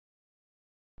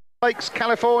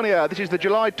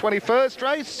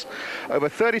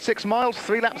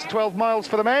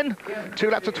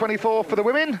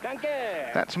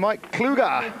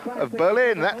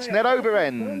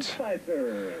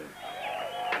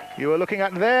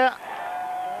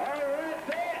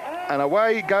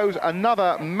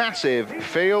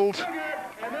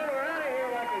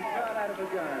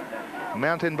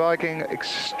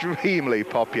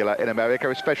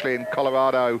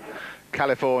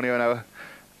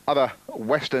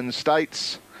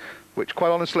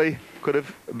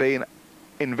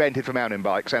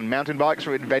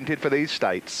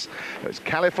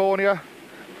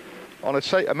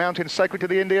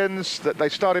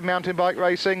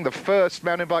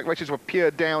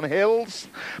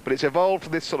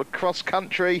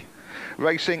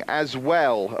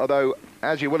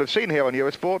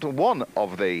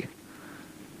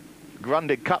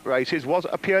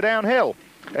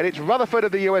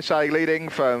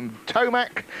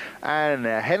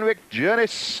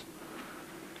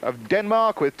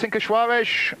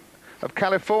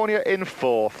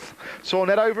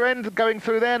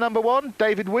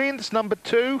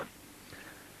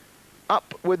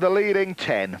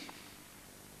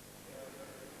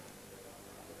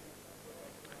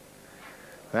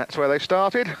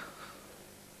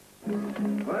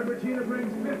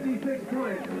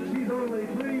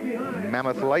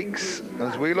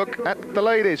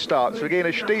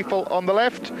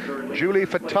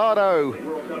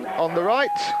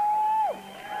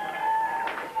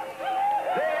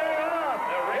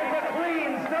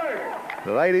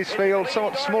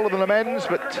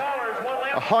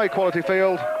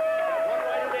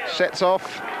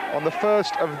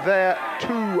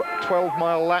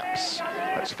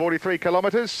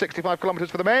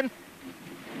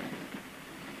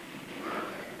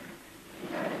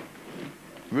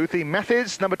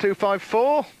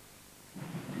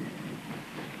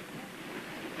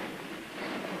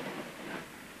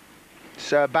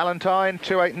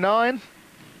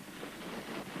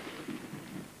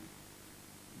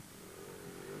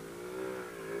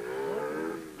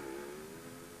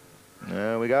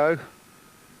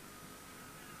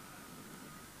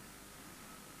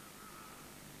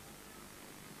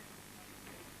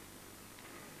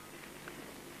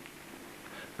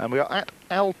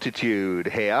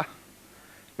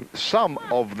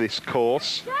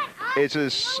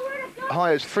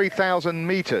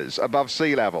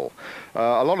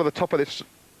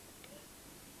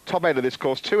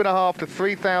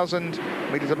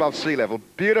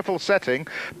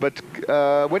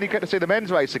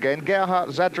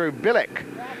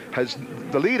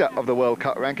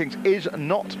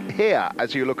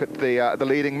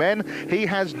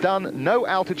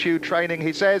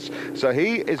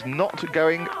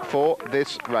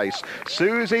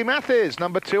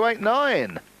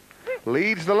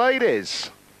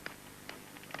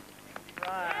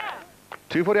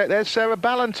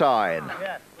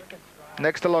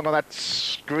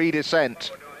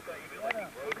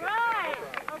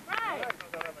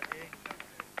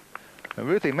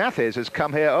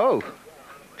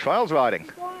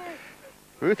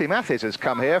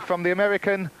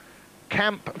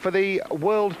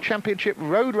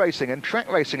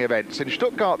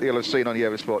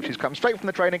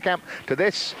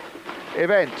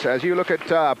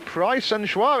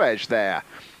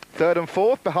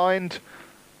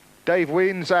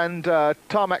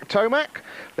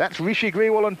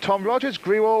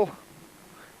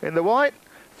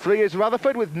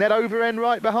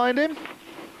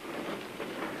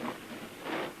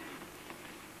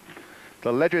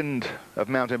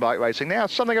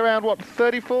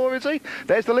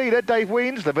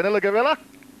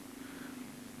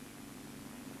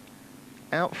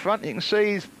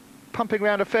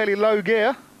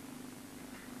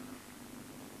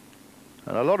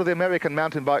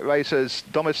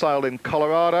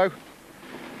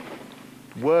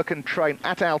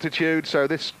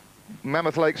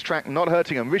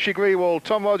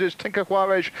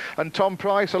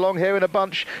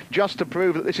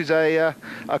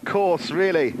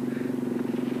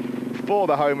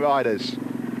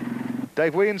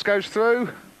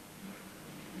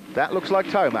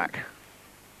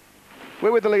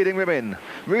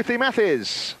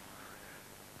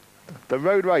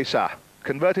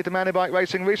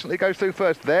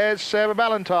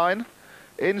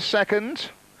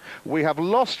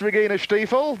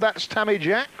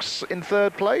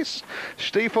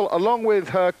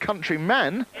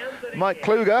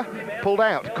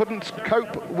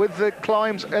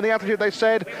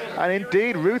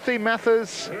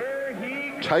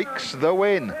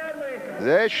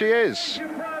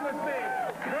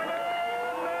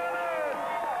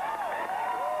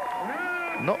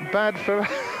Not bad for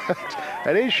her.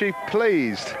 And is she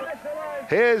pleased?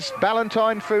 Here's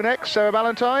Ballantyne through next, Sarah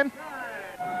Ballantyne.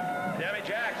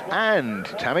 And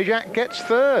Tammy Jack gets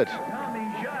third.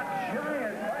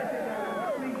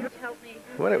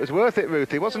 Well, it was worth it,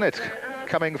 Ruthie, wasn't it?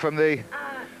 Coming from the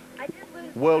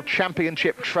World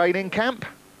Championship training camp.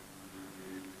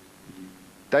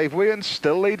 Dave Williams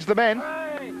still leads the men.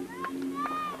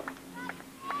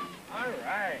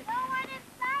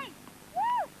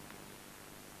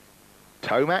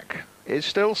 Tomac is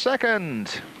still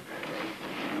second.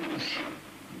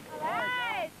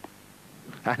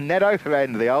 And Ned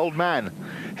Overend, the old man,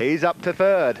 he's up to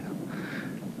third.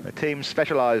 The team's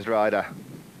specialised rider.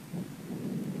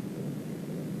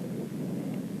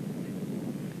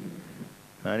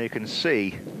 And you can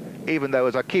see, even though,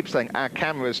 as I keep saying, our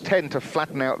cameras tend to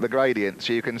flatten out the gradient,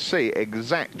 so you can see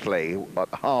exactly what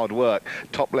hard work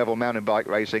top-level mountain bike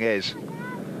racing is.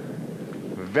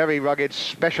 Very rugged,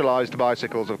 specialised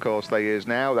bicycles, of course, they use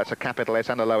now. That's a capital S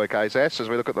and a lowercase s as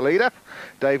we look at the leader,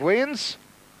 Dave Wiens.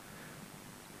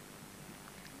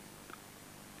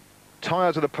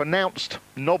 Tyres with a pronounced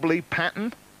knobbly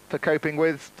pattern for coping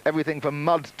with everything from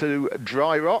mud to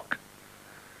dry rock.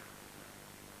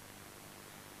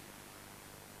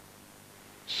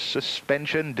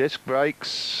 Suspension, disc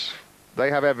brakes, they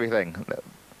have everything.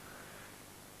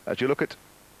 As you look at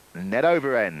Ned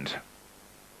Overend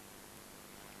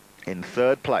in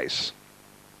third place.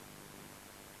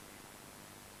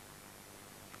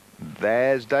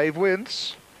 There's Dave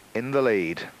Wiens in the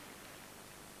lead.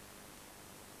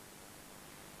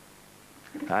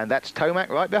 And that's Tomac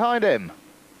right behind him.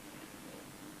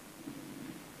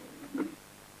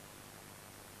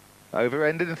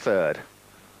 Overend in third.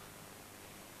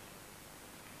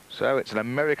 So it's an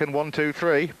American 1, 2,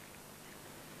 3.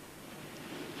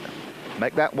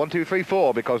 Make that 1, 2, 3,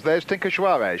 4, because there's Tinker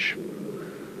Suarez.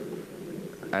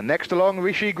 And next along,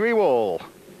 Rishi Grewal.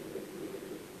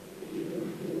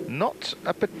 Not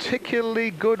a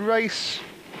particularly good race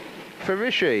for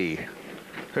Rishi,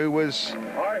 who was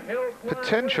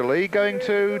potentially going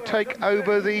to take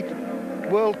over the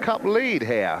World Cup lead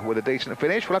here with a decent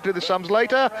finish. We'll have to do the sums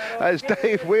later as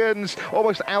Dave Wiens,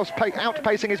 almost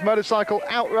outpacing his motorcycle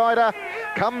outrider,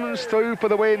 comes through for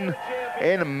the win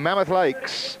in Mammoth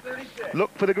Lakes.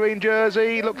 Look for the green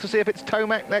jersey, look to see if it's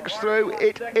Tomac next through.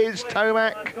 It is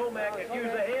Tomac.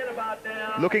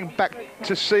 Looking back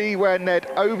to see where Ned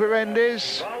Overend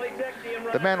is.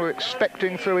 The man we're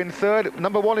expecting through in third.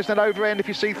 Number 1 is Ned Overend. If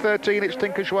you see 13, it's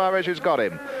Tinker Suarez who's got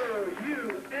him.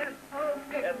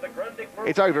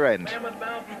 It's Overend.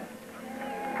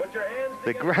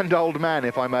 The grand old man,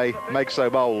 if I may make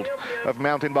so bold, of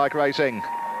mountain bike racing,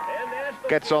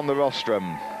 gets on the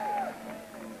rostrum.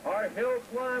 Our hill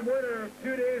climb winner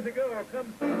 2 days ago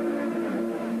comes.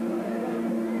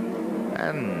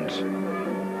 And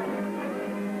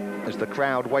as the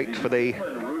crowd wait for the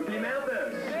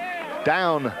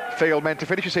downfield men to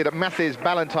finish, you see that Matthews,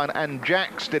 Ballantyne and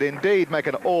Jacks did indeed make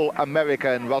an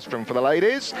all-American rostrum for the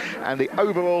ladies, and the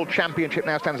overall championship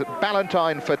now stands at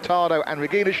Ballantyne, Furtado and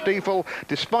Regina Stiefel,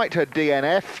 despite her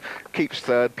DNF, keeps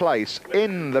third place.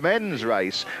 In the men's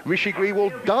race, Rishi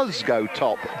Grewal does go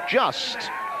top, just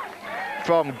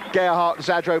from Gerhard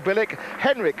Zadro-Bilic.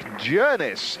 Henrik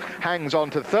Jernis hangs on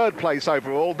to third place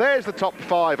overall. There's the top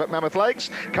 5 at Mammoth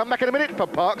Lakes. Come back in a minute for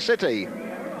Park City.